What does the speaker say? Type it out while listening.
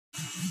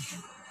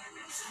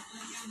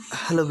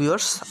Hello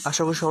viewers,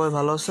 আশা করি সবাই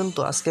ভালো আছেন।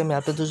 তো আজকে আমি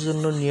আপনাদের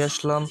জন্য নিয়ে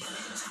আসলাম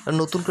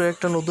নতুন করে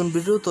একটা নতুন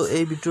ভিডিও। তো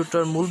এই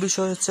ভিডিওটার মূল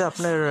বিষয় হচ্ছে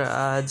আপনার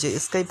যে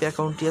স্কাইপ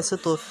অ্যাকাউন্টটি আছে,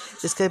 তো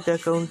স্কাইপ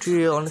অ্যাকাউন্টটি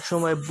অনেক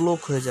সময় ব্লক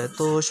হয়ে যায়।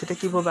 তো সেটা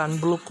কীভাবে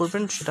আনব্লক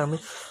করবেন সেটা আমি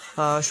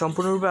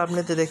সম্পূর্ণরূপে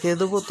আপনাদের দেখিয়ে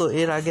দেবো। তো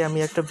এর আগে আমি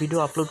একটা ভিডিও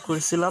আপলোড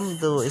করেছিলাম,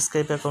 তো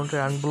স্কাইপ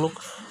অ্যাকাউন্টের আনব্লক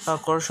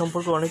করার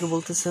সম্পর্কে অনেকে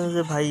বলতেছেন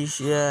যে ভাই,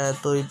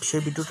 তো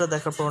সেই ভিডিওটা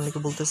দেখার পর অনেকে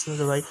বলতেছেন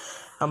যে ভাই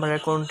আমার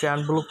অ্যাকাউন্টে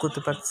আনব্লক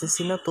করতে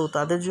পারতেছি না। তো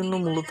তাদের জন্য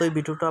মূলত এই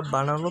ভিডিওটা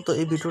বানানো। তো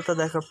এই ভিডিওটা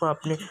দেখার পর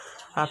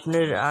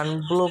আপনার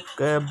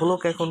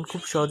ব্লক অ্যাকাউন্ট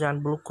খুব সহজে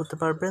আনব্লক করতে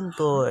পারবেন।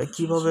 তো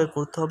কিভাবে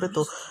করতে হবে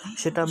তো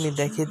সেটা আমি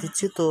দেখিয়ে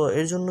দিচ্ছি। তো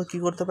এর জন্য কি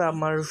করতে হবে,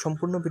 আমার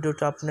সম্পূর্ণ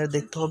ভিডিওটা আপনার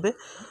দেখতে হবে।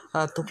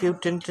 তো কেউ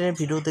টেনে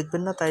ভিডিও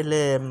দেখবেন না, তাহলে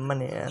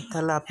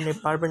আপনি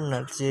পারবেন না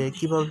যে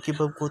কিভাবে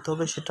করতে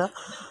হবে সেটা।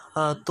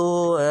 তো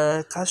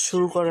কাজ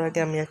শুরু করার আগে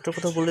আমি একটা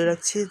কথা বলে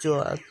রাখছি,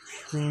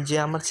 যে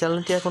আমার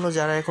চ্যানেলটি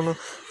যারা এখনও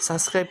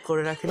সাবস্ক্রাইব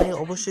করে রাখেনি,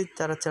 অবশ্যই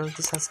তারা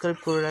চ্যানেলটি সাবস্ক্রাইব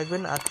করে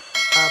রাখবেন। আর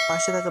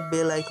পাশে থাকা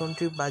বেল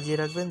আইকনটি বাজিয়ে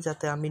রাখবেন,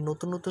 যাতে আমি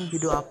নতুন নতুন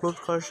ভিডিও আপলোড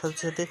করার সাথে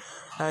সাথে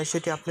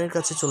সেটি আপনার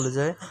কাছে চলে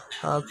যায়।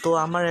 তো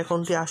আমার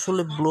অ্যাকাউন্টটি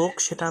আসলে ব্লক,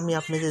 সেটা আমি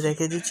আপনাকে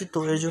দেখিয়ে দিচ্ছি। তো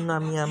এর জন্য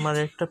আমি আমার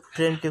একটা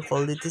ফ্রেন্ডকে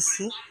কল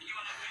দিতেছি।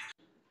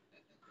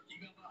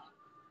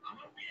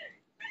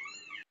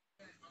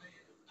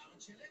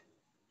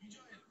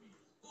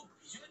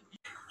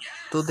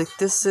 তো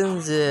দেখতেছেন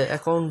যে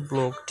অ্যাকাউন্ট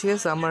ব্লক, ঠিক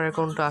আছে, আমার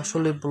অ্যাকাউন্টটা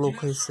আসলে ব্লক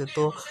হয়েছে।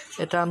 তো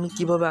এটা আমি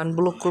কিভাবে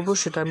আনব্লক করব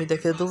সেটা আমি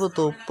দেখিয়ে দেবো।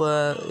 তো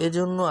এর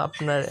জন্য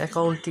আপনার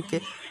অ্যাকাউন্টটিকে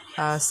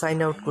সাইন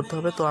আউট করতে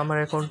হবে। তো আমার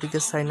অ্যাকাউন্টটিকে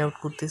সাইন আউট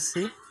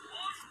করতেছি।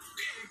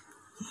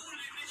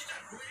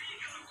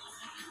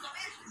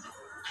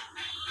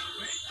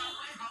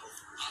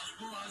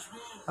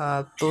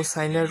 তো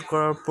সাইন আউট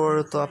করার পর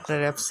তো আপনার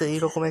অ্যাপসে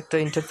এইরকম একটা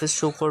ইন্টারফেস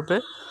শো করবে।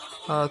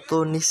 তো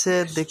নিচে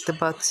দেখতে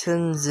পাচ্ছেন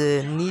যে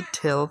নিড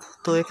হেল্প,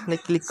 তো এখানে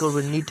ক্লিক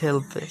করবেন নিড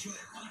হেল্পে।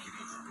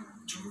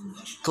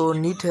 তো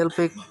নিড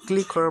হেল্পে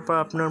ক্লিক করার পর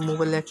আপনার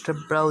মোবাইলে একটা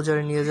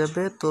ব্রাউজারে নিয়ে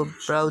যাবে। তো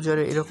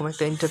ব্রাউজারে এরকম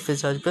একটা ইন্টারফেস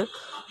আসবে।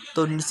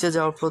 তো নিচে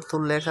যাওয়ার পর তো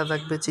লেখা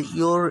থাকবে যে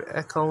your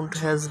account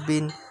has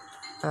been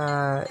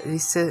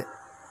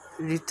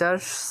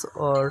Reiter's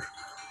or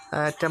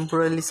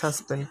temporary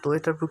suspend. তো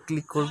এটার উপর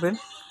ক্লিক করবেন।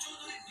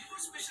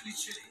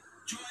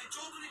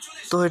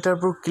 তো এটার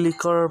উপর ক্লিক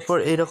করার পর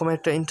এইরকম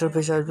একটা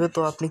ইন্টারফেস আসবে। তো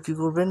আপনি কি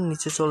করবেন,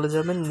 নিচে চলে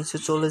যাবেন। নিচে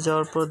চলে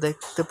যাওয়ার পর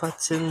দেখতে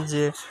পাচ্ছেন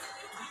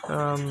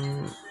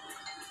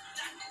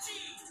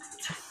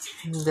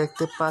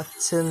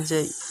যে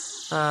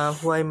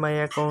why my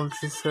account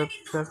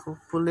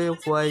রিসেপ্টফুলি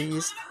why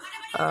is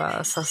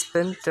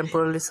suspend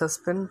temporary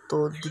suspend. তো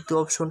দ্বিতীয়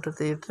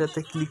অপশনটাতে এটাতে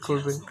ক্লিক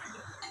করবেন।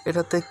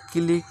 এটাতে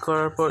ক্লিক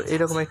করার পর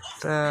এরকম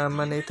একটা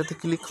এটাতে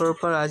ক্লিক করার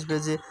পর আসবে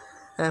যে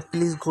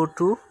please go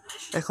to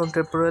account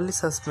temporary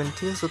suspend,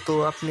 ঠিক আছে। তো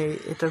আপনি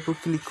এটার উপর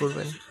ক্লিক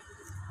করবেন।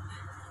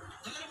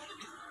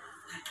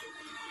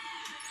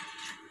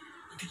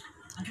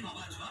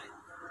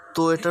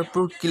 তো এটার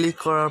উপর ক্লিক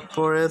করার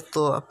পরে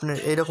তো আপনার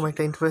এইরকম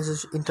একটা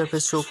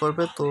ইন্টারফেস শো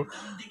করবে। তো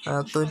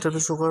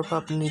ইন্টারফেস শো করার পর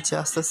আপনি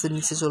আস্তে আস্তে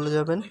নিচে চলে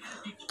যাবেন।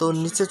 তো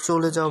নিচে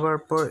চলে যাওয়ার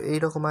পর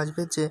এইরকম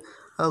আসবে যে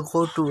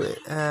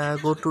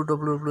go to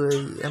W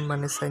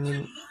sign in,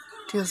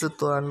 ঠিক আছে।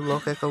 তো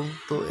আনলক অ্যাকাউন্ট,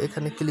 তো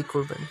এখানে ক্লিক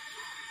করবেন।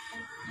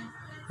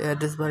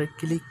 অ্যাড্রেস বারে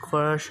ক্লিক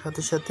করার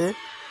সাথে সাথে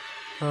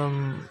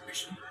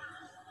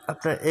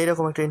আপনার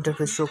এইরকম একটা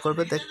ইন্টারফেস শো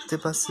করবে। দেখতে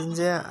পাচ্ছেন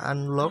যে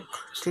আনলক,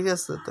 ঠিক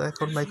আছে। তো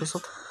এখন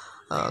মাইক্রোসফট,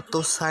 তো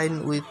সাইন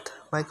উইথ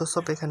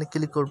মাইক্রোসফট এখানে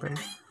ক্লিক করবেন।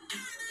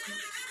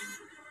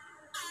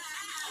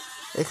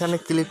 এখানে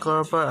ক্লিক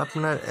করার পর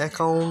আপনার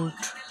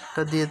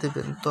অ্যাকাউন্টটা দিয়ে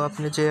দেবেন। তো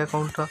আপনি যে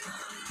অ্যাকাউন্টটা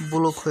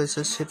ব্লক হয়েছে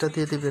সেটা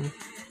দিয়ে দেবেন।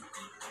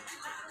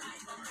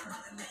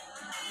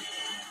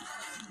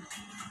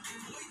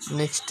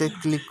 নেক্সটে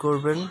ক্লিক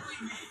করবেন।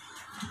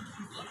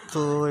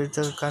 তো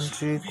এটা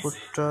কান্ট্রি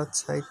কোডটা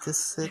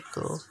চাইতেছে,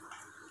 তো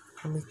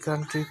আমি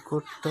কান্ট্রি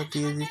কোডটা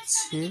দিয়ে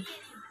দিচ্ছি।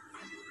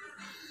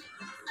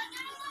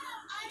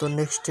 তো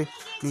নেক্সটে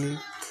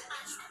ক্লিক,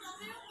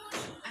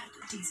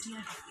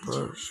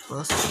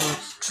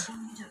 পাসওয়ার্ড,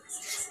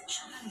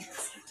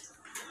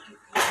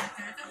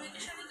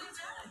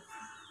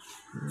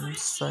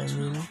 সাইন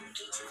ইন।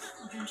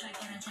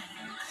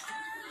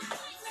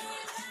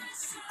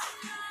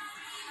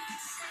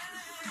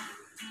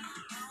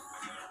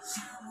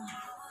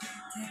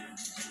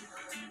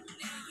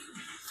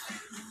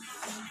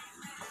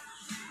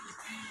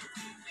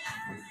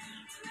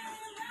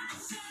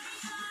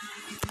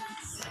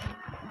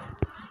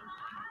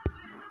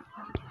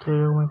 তো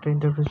এরকম একটা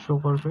ইন্টারফেস শো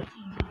করবে।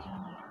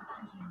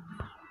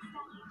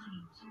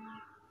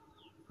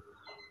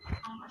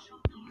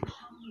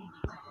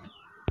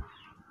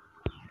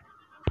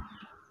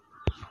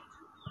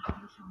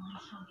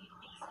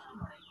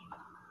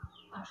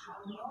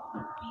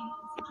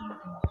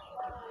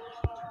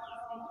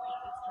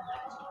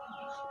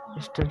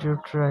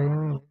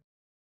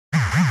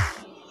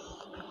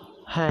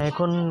 হ্যাঁ,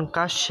 এখন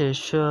কাজ শেষ।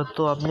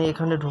 তো আপনি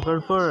এখানে ঢোকার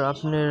পর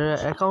আপনার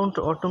অ্যাকাউন্ট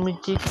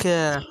অটোমেটিক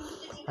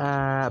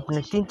আপনি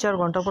 3-4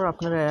 ঘন্টা পর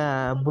আপনার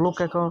ব্লক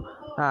অ্যাকাউন্ট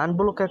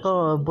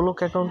ব্লক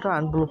অ্যাকাউন্টটা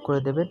আনব্লক করে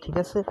দেবে, ঠিক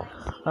আছে।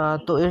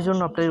 তো এর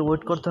জন্য আপনার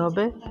ওয়েট করতে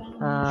হবে।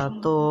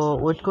 তো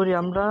ওয়েট করি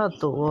আমরা।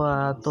 তো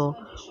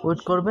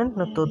ওয়েট করবেন,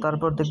 তো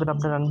তারপর দেখবেন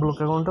আপনার আনব্লক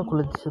অ্যাকাউন্টটা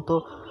খুলে দিচ্ছে। তো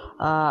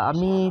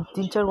আমি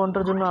 3-4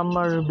 ঘন্টার জন্য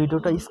আমার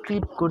ভিডিওটা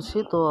স্কিপ করছি,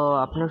 তো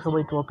আপনারা সবাই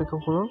একটু অপেক্ষা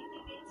করুন।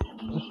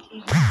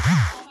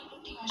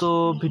 তো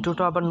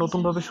ভিডিওটা আবার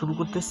নতুনভাবে শুরু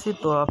করতেছি,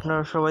 তো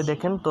আপনারা সবাই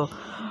দেখেন। তো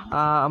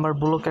আমার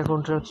ব্লক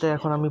অ্যাকাউন্টটাতে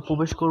এখন আমি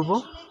প্রবেশ করব।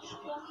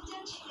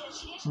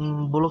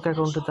 ব্লক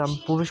অ্যাকাউন্টটাতে আমি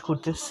প্রবেশ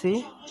করতেছি।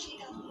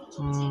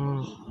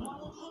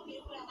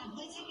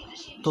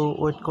 তো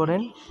ওয়েট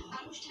করেন।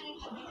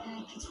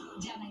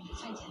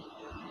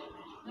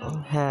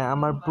 হ্যাঁ,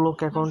 আমার ব্লক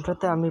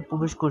অ্যাকাউন্টটাতে আমি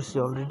প্রবেশ করছি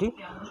অলরেডি।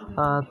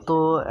 তো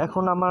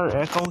এখন আমার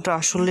অ্যাকাউন্টটা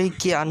আসলেই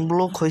কি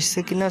আনব্লক হয়েছে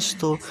কিনা,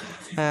 তো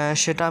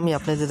সেটা আমি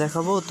আপনাদের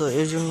দেখাবো। তো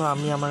এর জন্য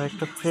আমি আমার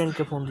একটা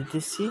ফ্রেন্ডকে ফোন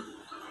দিতেছি।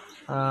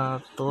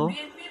 তো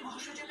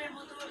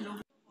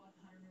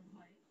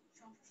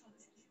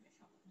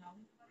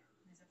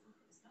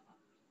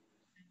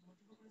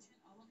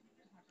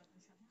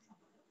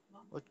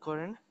ওয়েট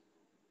করেন।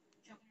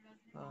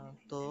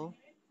 তো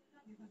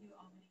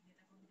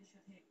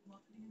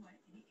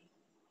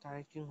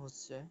কানেক্টিং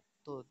হচ্ছে,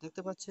 তো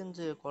দেখতে পাচ্ছেন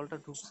যে কলটা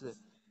ঢুকছে।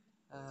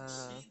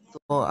 তো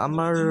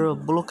আমার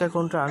ব্লক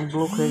অ্যাকাউন্টটা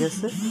আনব্লক হয়ে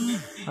গেছে।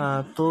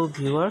 তো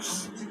ভিউয়ার্স,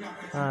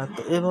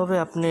 তো এভাবে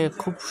আপনি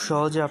খুব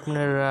সহজে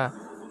আপনার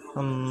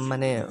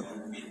মানে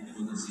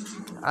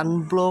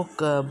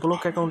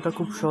ব্লক অ্যাকাউন্টটা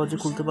খুব সহজে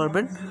খুলতে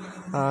পারবেন।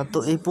 তো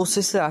এই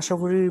প্রসেসে আশা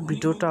করি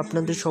ভিডিওটা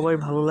আপনাদের সবাই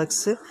ভালো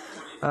লাগছে।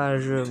 আর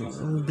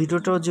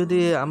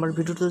আমার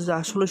ভিডিওটা যদি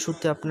আসলে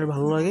সত্যি আপনার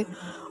ভালো লাগে,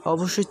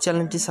 অবশ্যই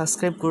চ্যানেলটি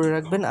সাবস্ক্রাইব করে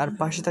রাখবেন আর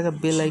পাশে থাকা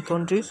বেল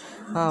আইকনটি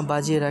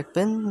বাজিয়ে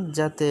রাখবেন,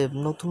 যাতে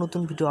নতুন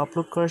নতুন ভিডিও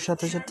আপলোড করার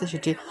সাথে সাথে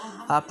সেটি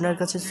আপনার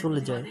কাছে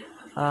চলে যায়।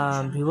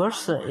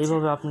 ভিউয়ার্স,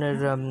 এইভাবে আপনার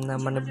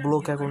মানে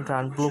ব্লক অ্যাকাউন্টটা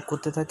আনব্লক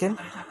করতে থাকেন।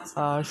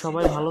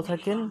 সবাই ভালো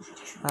থাকেন।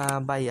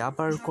 বাই।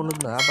 আবার কোনো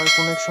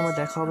এক সময়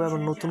দেখা হবে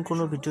আবার নতুন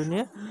কোনো ভিডিও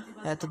নিয়ে।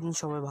 এতদিন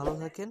সবাই ভালো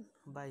থাকেন।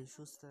 বাই,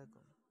 সুস্থ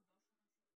থাকুন।